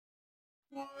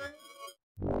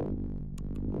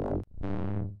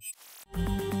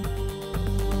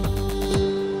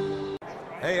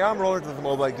Hey, I'm Roland with the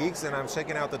Mobile Geeks, and I'm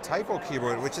checking out the TYPO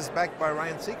Keyboard, which is backed by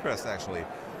Ryan Seacrest, actually.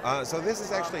 So this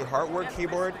is actually a hardware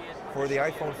keyboard for the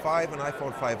iPhone 5 and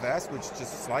iPhone 5S, which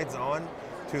just slides on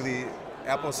to the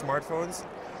Apple smartphones,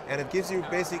 and it gives you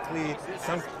basically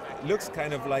looks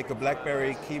kind of like a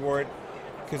BlackBerry keyboard,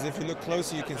 because if you look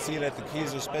closer, you can see that the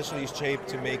keys are specially shaped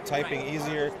to make typing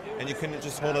easier, and you can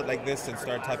just hold it like this and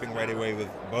start typing right away with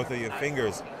both of your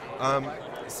fingers.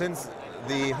 Since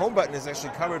the home button is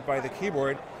actually covered by the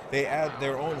keyboard, they add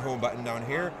their own home button down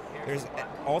here. There's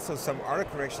also some auto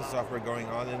correction software going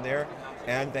on in there,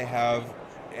 and they have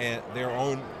their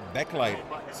own backlight.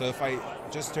 So if I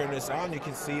just turn this on, you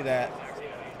can see that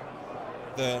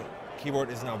the keyboard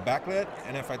is now backlit,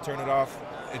 and if I turn it off,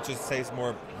 it just saves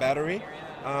more battery.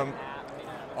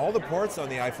 All the ports on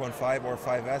the iPhone 5 or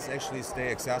 5S actually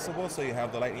stay accessible, so you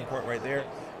have the lightning port right there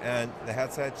and the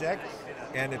headset jack,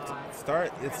 and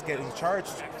it's getting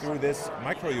charged through this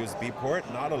micro USB port,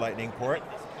 not a lightning port,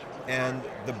 and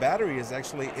the battery is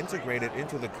actually integrated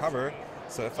into the cover.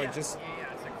 So if I just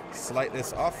slide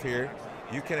this off here,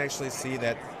 you can actually see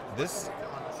that this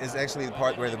is actually the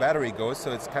part where the battery goes.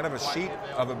 So it's kind of a sheet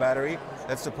of a battery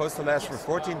that's supposed to last for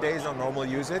 14 days on normal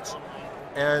usage,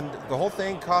 and the whole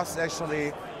thing costs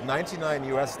actually $99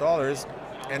 US,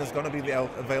 and it's going to be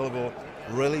available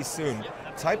really soon.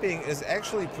 Typing is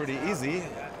actually pretty easy.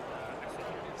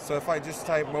 So if I just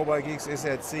type Mobile Geeks is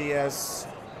at CS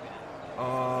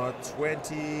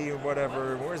 20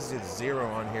 whatever, where's it 0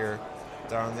 on here?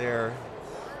 Down there.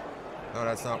 No,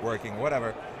 that's not working,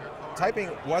 whatever.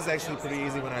 Typing was actually pretty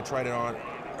easy when I tried it on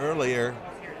earlier.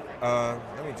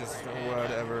 Let me just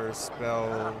whatever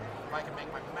spell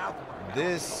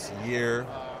this year.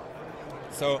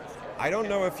 So I don't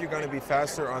know if you're going to be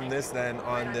faster on this than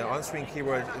on the on-screen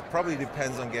keyboard. It probably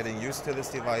depends on getting used to this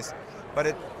device, but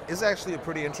it is actually a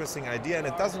pretty interesting idea, and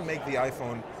it doesn't make the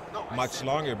iPhone much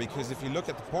longer, because if you look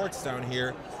at the ports down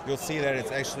here, you'll see that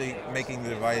it's actually making the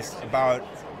device about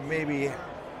maybe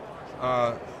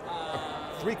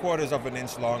 3/4 of an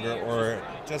inch longer, or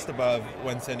just above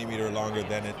 1 centimeter longer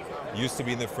than it used to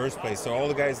be in the first place. So all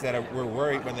the guys that were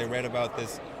worried when they read about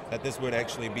this, that this would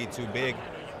actually be too big,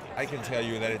 I can tell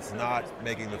you that it's not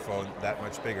making the phone that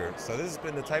much bigger. So this has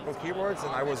been the TYPO Keyboards,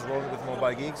 and I was Roland with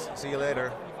Mobile Geeks. See you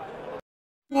later.